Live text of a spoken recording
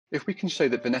If we can show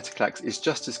that venetoclax is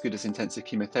just as good as intensive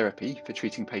chemotherapy for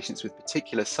treating patients with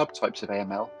particular subtypes of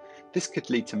AML, this could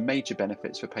lead to major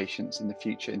benefits for patients in the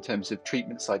future in terms of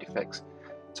treatment side effects,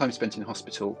 time spent in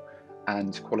hospital,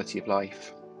 and quality of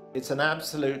life. It's an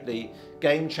absolutely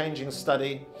game-changing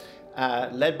study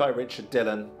led by Richard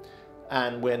Dillon,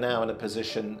 and we're now in a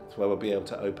position where we'll be able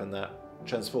to open that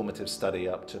transformative study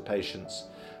up to patients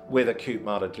with acute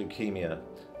myeloid leukemia.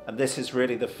 And this is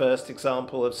really the first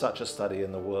example of such a study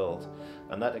in the world.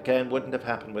 And that again wouldn't have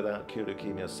happened without acute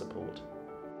leukemia support.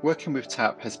 Working with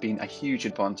TAP has been a huge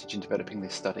advantage in developing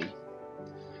this study.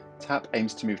 TAP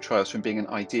aims to move trials from being an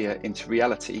idea into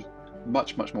reality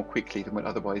much more quickly than would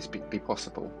otherwise be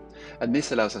possible. And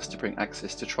this allows us to bring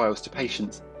access to trials to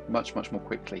patients much more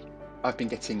quickly. I've been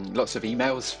getting lots of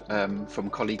emails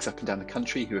from colleagues up and down the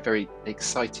country who are very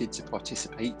excited to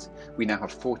participate. We now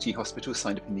have 40 hospitals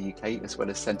signed up in the UK, as well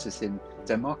as centres in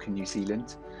Denmark and New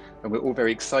Zealand. And we're all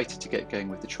very excited to get going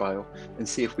with the trial and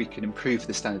see if we can improve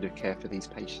the standard of care for these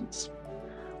patients.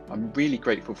 I'm really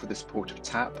grateful for the support of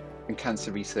TAP and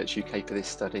Cancer Research UK for this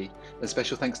study, and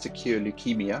special thanks to Cure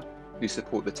Leukemia, who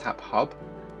support the TAP Hub,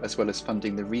 as well as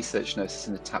funding the research nurses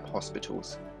in the TAP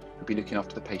hospitals, who'll be looking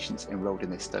after the patients enrolled in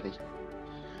this study.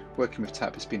 Working with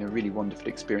TAP has been a really wonderful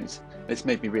experience, and it's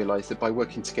made me realise that by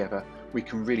working together, we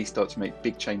can really start to make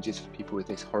big changes for people with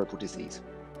this horrible disease.